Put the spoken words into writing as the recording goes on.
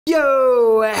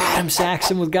Yo, Adam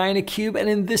Saxon with Guy in a Cube, and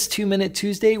in this 2-Minute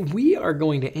Tuesday, we are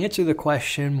going to answer the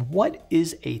question, what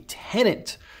is a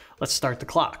tenant? Let's start the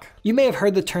clock. You may have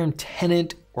heard the term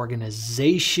tenant,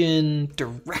 organization,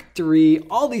 directory.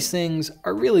 All these things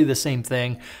are really the same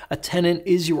thing. A tenant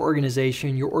is your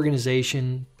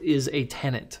organization is a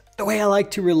tenant. The way I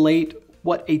like to relate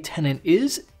what a tenant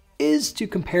is to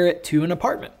compare it to an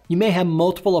apartment. You may have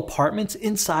multiple apartments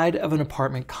inside of an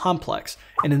apartment complex.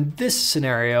 And in this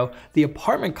scenario, the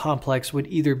apartment complex would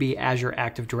either be Azure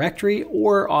Active Directory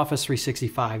or Office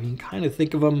 365. You can kind of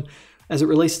think of them as it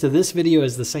relates to this video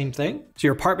as the same thing. So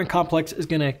your apartment complex is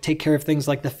gonna take care of things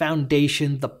like the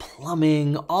foundation, the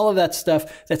plumbing, all of that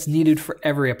stuff that's needed for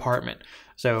every apartment.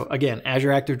 So again,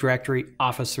 Azure Active Directory,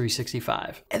 Office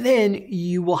 365. And then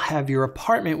you will have your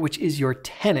apartment, which is your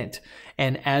tenant.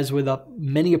 And as with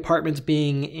many apartments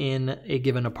being in a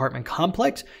given apartment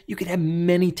complex, you can have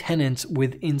many tenants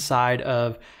inside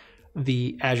of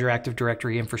the Azure Active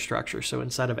Directory infrastructure. So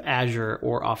inside of Azure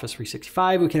or Office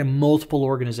 365, we can have multiple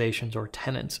organizations or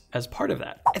tenants as part of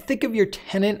that. I think of your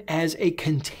tenant as a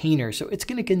container. So it's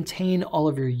going to contain all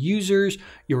of your users,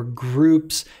 your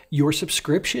groups, your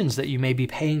subscriptions that you may be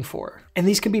paying for. And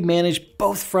these can be managed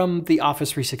both from the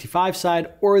Office 365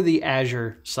 side or the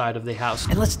Azure side of the house.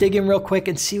 And let's dig in real quick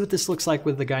and see what this looks like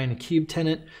with the Guy in a Cube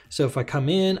tenant. So if I come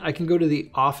in, I can go to the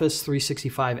Office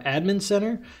 365 Admin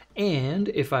Center. And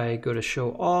if I go to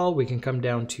show all, we can come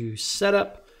down to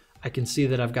setup. I can see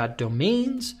that I've got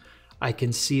domains. I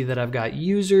can see that I've got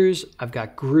users, I've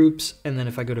got groups. And then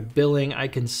if I go to billing, I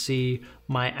can see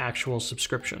my actual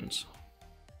subscriptions.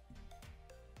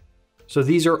 So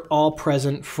these are all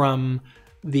present from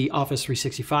the Office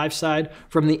 365 side.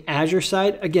 From the Azure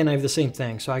side, again, I have the same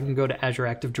thing. So I can go to Azure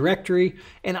Active Directory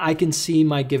and I can see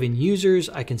my given users,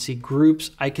 I can see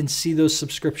groups, I can see those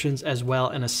subscriptions as well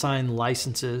and assign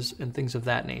licenses and things of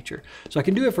that nature. So I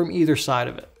can do it from either side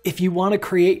of it. If you want to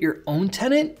create your own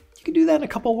tenant, you can do that in a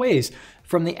couple ways.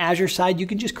 From the Azure side, you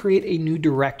can just create a new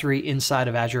directory inside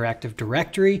of Azure Active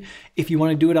Directory. If you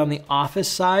want to do it on the Office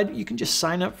side, you can just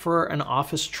sign up for an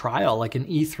Office trial, like an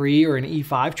E3 or an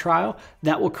E5 trial.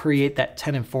 That will create that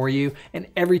tenant for you, and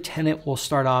every tenant will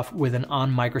start off with an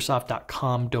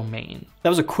onmicrosoft.com domain. That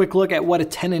was a quick look at what a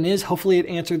tenant is. Hopefully it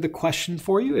answered the question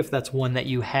for you, if that's one that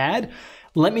you had.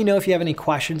 Let me know if you have any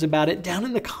questions about it down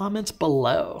in the comments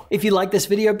below. If you like this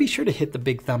video, be sure to hit the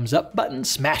big thumbs up button,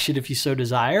 smash it if you so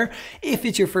desire. If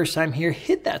it's your first time here,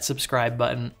 hit that subscribe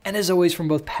button. And as always, from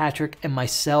both Patrick and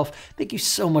myself, thank you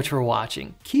so much for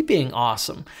watching. Keep being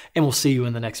awesome, and we'll see you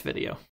in the next video.